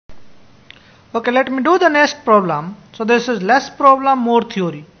Okay, let me do the next problem. So this is less problem, more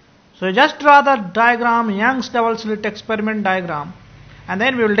theory. So just draw the diagram, Young's double slit experiment diagram, and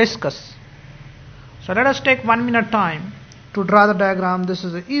then we will discuss. So let us take 1 minute time to draw the diagram. This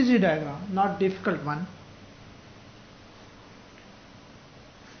is an easy diagram, not difficult one.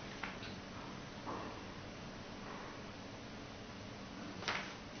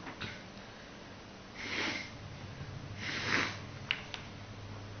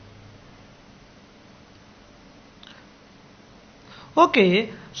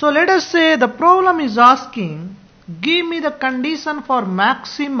 Okay, so let us say the problem is asking, give me the condition for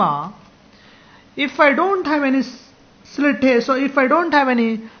maxima if I don't have any slit here. So if I don't have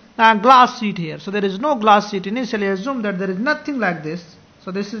any glass sheet here, so there is no glass sheet. Initially assume that there is nothing like this.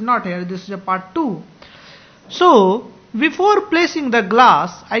 So this is not here, this is a part 2. So before placing the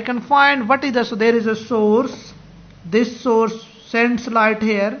glass, I can find what is the, so there is a source, this source sends light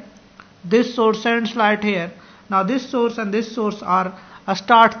here, this source sends light here. Now this source and this source are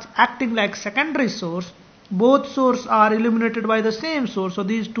start acting like secondary source. Both sources are illuminated by the same source. So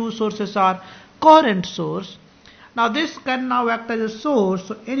these two sources are coherent source. Now this can now act as a source.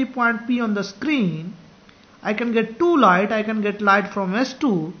 So any point P on the screen, I can get two light. I can get light from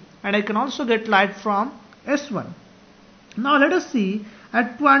S2 and I can also get light from S1. Now let us see,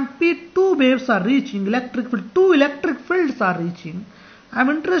 at point P two waves are reaching, two electric fields are reaching. I am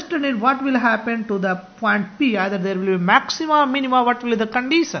interested in what will happen to the point P. Either there will be maxima or minima, what will be the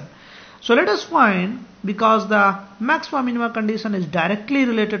condition. So let us find, because the maxima minima condition is directly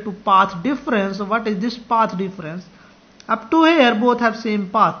related to path difference. So what is this path difference? Up to here both have same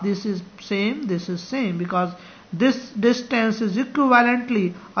path. This is same, this is same, because this distance is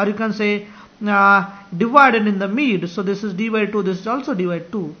equivalently, or you can say divided in the mid. So this is d by 2, this is also d by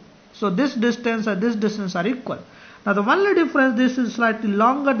 2. So this distance and this distance are equal. Now the only difference, this is slightly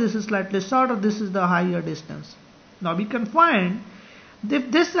longer, this is slightly shorter, this is the higher distance. Now we can find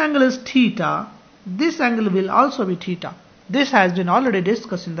if this angle is theta, this angle will also be theta. This has been already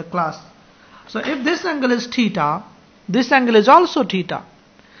discussed in the class. So if this angle is theta, this angle is also theta.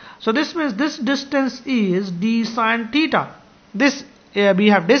 So this means this distance is d sine theta. This we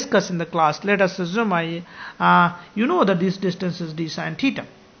have discussed in the class. Let us assume you know that this distance is d sine theta.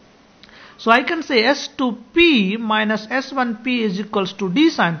 So I can say S2P minus S1P is equals to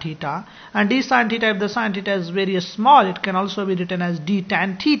d sine theta, and d sine theta, if the sine theta is very small, it can also be written as d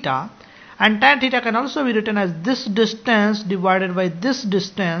tan theta, and tan theta can also be written as this distance divided by this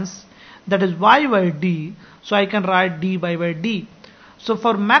distance, that is y by d. So I can write d by d. So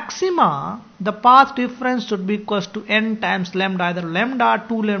for maxima, the path difference should be equals to n times lambda, either lambda,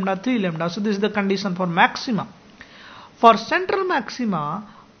 2 lambda, 3 lambda. So this is the condition for maxima. For central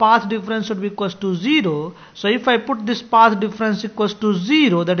maxima, path difference should be equals to 0. So if I put this path difference equals to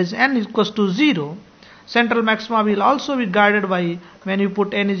 0, that is n equals to 0, central maxima will also be guided by when you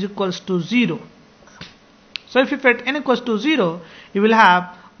put n is equals to 0. So if you put n equals to 0, you will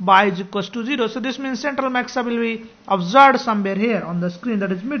have y is equals to 0. So this means central maxima will be observed somewhere here on the screen,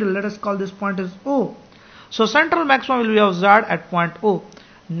 that is middle. Let us call this point as O. So central maxima will be observed at point O.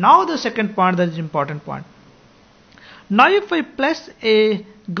 Now the second point, that is important point. Now if I place a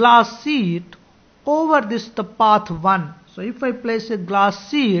glass sheet over the path 1. So if I place a glass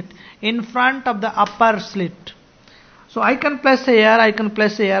sheet in front of the upper slit. So I can place here, I can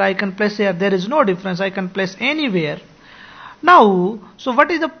place here, I can place here. There is no difference. I can place anywhere. Now, so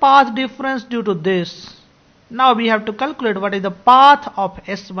what is the path difference due to this? Now we have to calculate what is the path of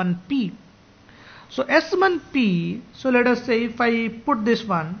S1P. So S1P, so let us say if I put this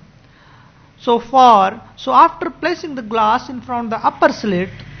one. So after placing the glass in front of the upper slit,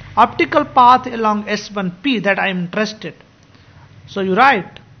 optical path along S1P, that I am interested. So you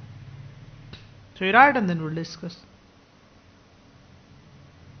write. And then we'll discuss.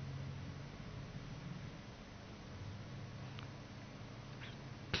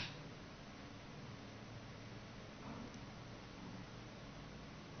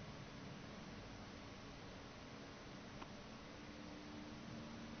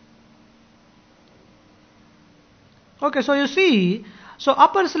 Okay, so you see, so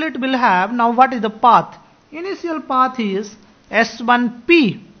upper slit will have, now what is the path? Initial path is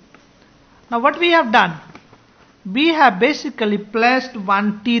S1P. Now what we have done? We have basically placed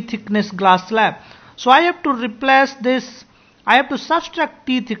 1 T thickness glass slab. So I have to replace this, I have to subtract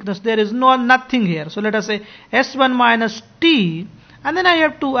T thickness. There is nothing here. So let us say S1 minus T, and then I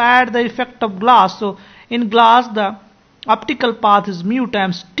have to add the effect of glass. So in glass, the optical path is mu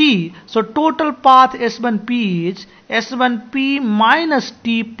times T. So total path S1P is S1P minus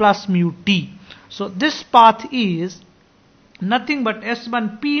T plus mu T. So this path is nothing but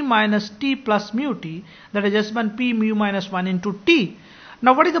S1P minus T plus mu T, that is S1P mu minus 1 into T.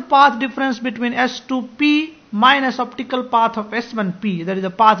 Now what is the path difference between S2P minus optical path of S1P, that is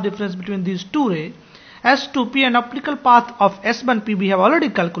the path difference between these two rays. S2P and optical path of S1P we have already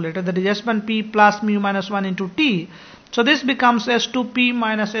calculated, that is S1P plus mu minus 1 into T. So this becomes S2P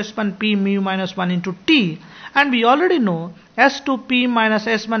minus S1P mu minus 1 into T, and we already know S2P minus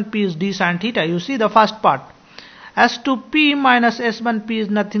S1P is d sin theta. You see the first part, S2P minus S1P is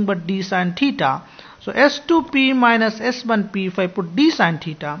nothing but d sin theta. So S2P minus S1P, if I put d sin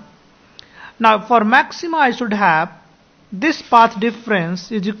theta. Now for maxima I should have this path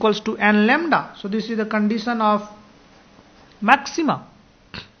difference is equals to n lambda. So this is the condition of maxima.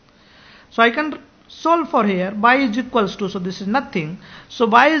 So I can solve for here. Y is equals to, so this is nothing. So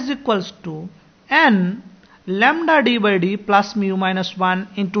y is equals to n lambda d by d plus mu minus 1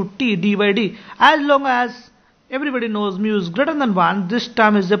 into t d by d. As long as everybody knows mu is greater than 1, this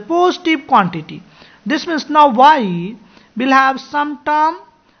term is a positive quantity. This means now y will have some term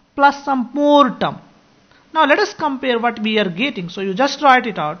plus some more term. Now let us compare what we are getting. So you just write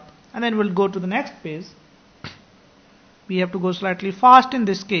it out and then we'll go to the next page. We have to go slightly fast in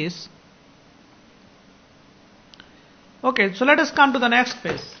this case. Okay, so let us come to the next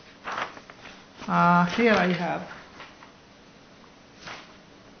page. Here I have.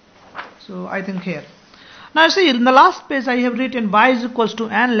 So I think here. Now see, in the last page I have written y is equals to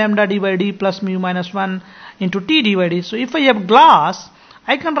n lambda d by d plus mu minus 1 into t d by d. So if I have glass,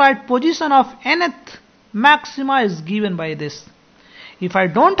 I can write position of nth maxima is given by this. If I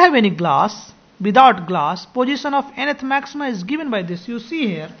don't have any glass, without glass, position of nth maxima is given by this. You see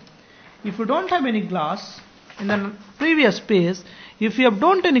here, if you don't have any glass, in the previous page, if you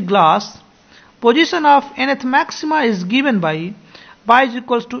don't any glass, position of nth maxima is given by y is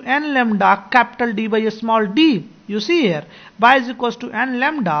equals to n lambda capital D by a small d. You see here, y is equals to n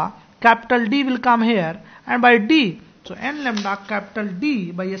lambda, capital D will come here, and by d. So n lambda capital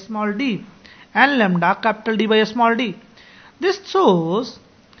D by a small d. N lambda capital D by a small d. This shows,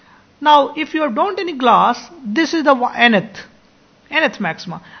 now if you don't any glass, this is the nth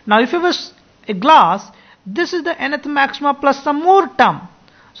maxima. Now if you have a glass, this is the nth maxima plus some more term.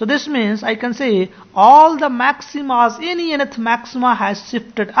 So this means I can say all the maximas, any nth maxima has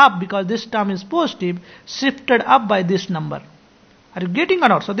shifted up, because this term is positive, shifted up by this number. Are you getting or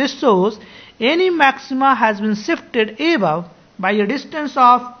not? So this shows any maxima has been shifted above by a distance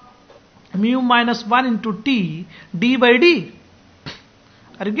of mu minus 1 into t d by d.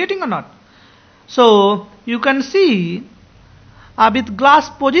 Are you getting or not? So you can see with glass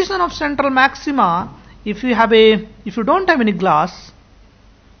position of central maxima, if you don't have any glass,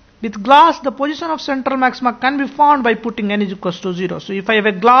 with glass the position of central maxima can be found by putting n is equals to 0. So if I have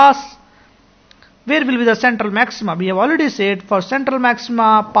a glass, where will be the central maxima? We have already said for central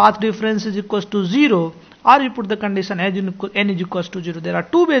maxima path difference is equals to 0, or you put the condition n is equals to 0. There are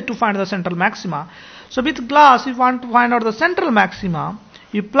two ways to find the central maxima. So with glass, if you want to find out the central maxima,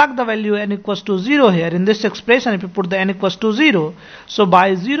 you plug the value n equals to 0 here. In this expression, if you put the n equals to 0, so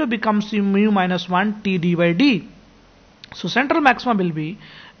by 0 becomes mu minus 1 t d by d. So central maxima will be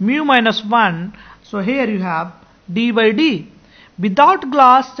mu minus 1. So here you have d by d. Without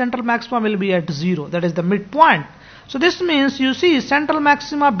glass, central maxima will be at 0. That is the midpoint. So this means you see central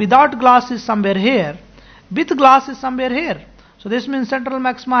maxima without glass is somewhere here. With glass is somewhere here. So this means central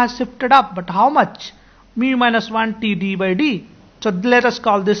maxima has shifted up. But how much? Mu minus 1 t d by d. So let us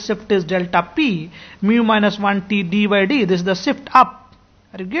call this shift is delta p. Mu minus 1 t d by d. This is the shift up.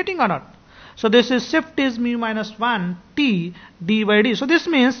 Are you getting or not? So this is shift is mu minus 1 t d by d. So this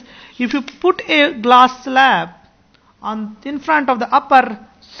means if you put a glass slab in front of the upper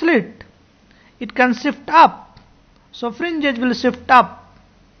slit, it can shift up. So fringe edge will shift up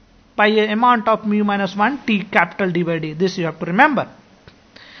by a amount of mu minus 1 t capital D by d. This you have to remember.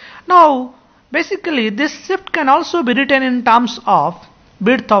 Now basically this shift can also be written in terms of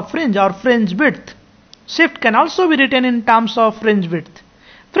width of fringe or fringe width. Shift can also be written in terms of fringe width.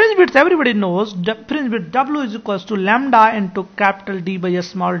 Fringe width everybody knows, fringe width W is equals to lambda into capital D by a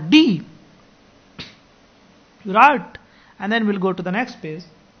small d. Right? And then we'll go to the next page.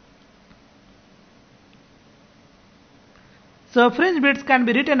 So fringe width can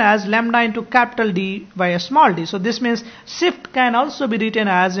be written as lambda into capital D by a small d. So this means shift can also be written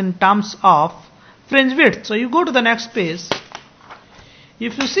as in terms of fringe width. So you go to the next page.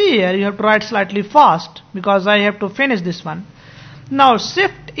 If you see here, you have to write slightly fast because I have to finish this one. Now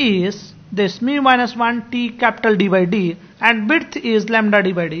shift is this mu minus 1 t capital D by d and width is lambda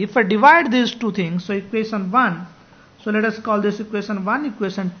d by d. If I divide these two things, so equation 1, So let us call this equation 1,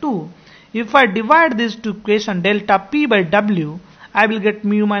 equation 2. If I divide these two equations, delta P by W, I will get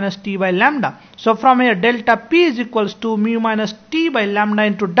mu minus T by lambda. So from here, delta P is equals to mu minus T by lambda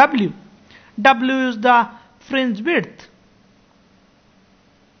into W. W is the fringe width.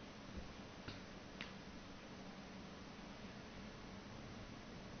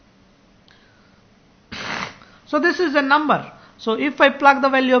 So this is a number. So if I plug the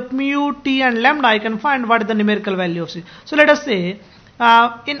value of mu, T and lambda, I can find what is the numerical value of C. So let us say,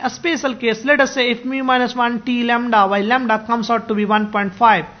 in a special case, let us say if mu minus 1 T lambda by lambda comes out to be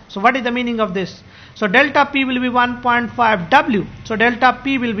 1.5. So what is the meaning of this? So delta P will be 1.5 W. So delta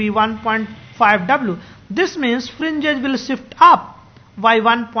P will be 1.5 W. This means fringes will shift up by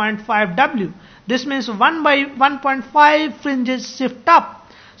 1.5 W. This means 1 by 1.5 fringes shift up.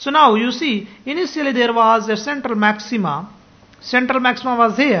 So now you see, initially there was a central maxima. Central maxima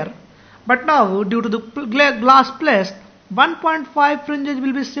was here, but now due to the glass placed, 1.5 fringes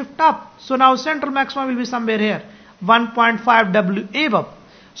will be shift up. So now central maxima will be somewhere here, 1.5 W above.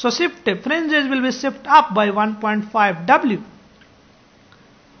 So fringes will be shift up by 1.5 W.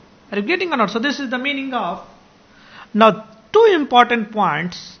 Are you getting or not? So this is the meaning of. Now two important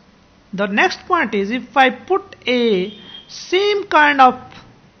points. The next point is, if I put a same kind of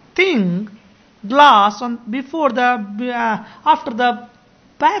thing, glass on before the after the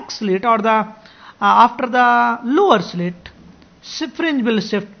back slit or the after the lower slit, fringe will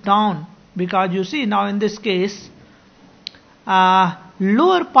shift down, because you see now in this case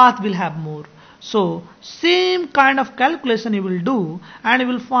lower path will have more. So same kind of calculation you will do, and you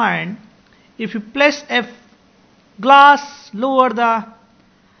will find if you place a glass lower the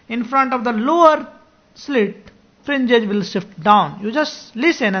in front of the lower slit, fringes will shift down. You just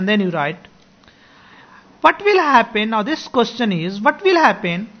listen and then you write. What will happen? Now this question is, what will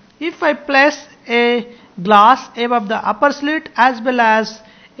happen if I place a glass above the upper slit as well as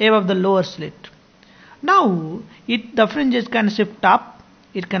above the lower slit? Now the fringes can shift up,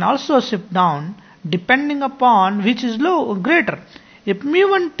 it can also shift down depending upon which is greater. If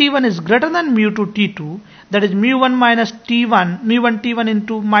mu1 T1 is greater than mu2 T2, that is mu1 minus T1, mu1 T1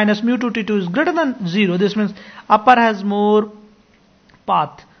 into minus mu2 T2 is greater than 0, this means upper has more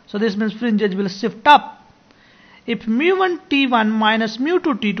path. So this means fringes will shift up. If mu1 T1 minus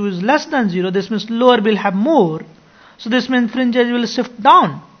mu2 T2 is less than 0, this means lower will have more. So this means fringes will shift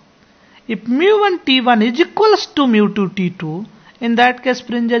down. If mu1 T1 is equals to mu2 T2, in that case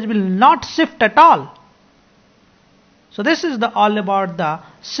fringes will not shift at all. So this is all about the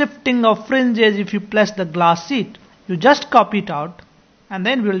shifting of fringes if you place the glass sheet. You just copy it out and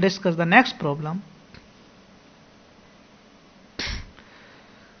then we will discuss the next problem.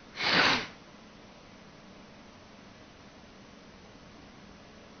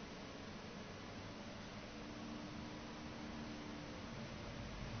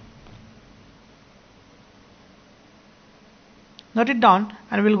 Note it down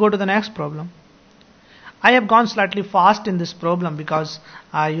and we will go to the next problem. I have gone slightly fast in this problem because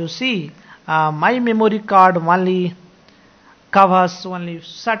you see my memory card only covers only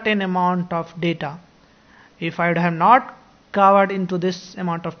certain amount of data. If I would have not covered into this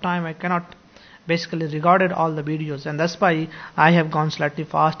amount of time, I cannot basically recorded all the videos, and that's why I have gone slightly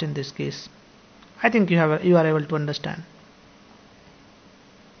fast in this case. I think you are able to understand.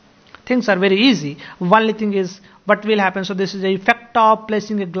 Things are very easy. Only thing is what will happen. So this is the effect of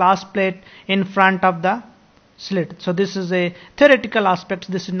placing a glass plate in front of the slit. So this is a theoretical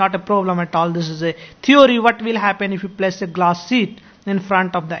aspect. This is not a problem at all. This is a theory. What will happen if you place a glass sheet in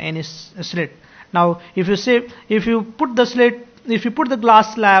front of the any slit? Now, if you put the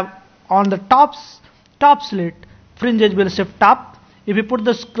glass slab on the top slit, fringes will shift up. If you put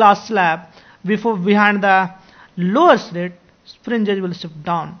the glass slab behind the lower slit, fringes will shift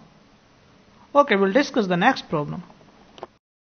down. Okay, we'll discuss the next problem.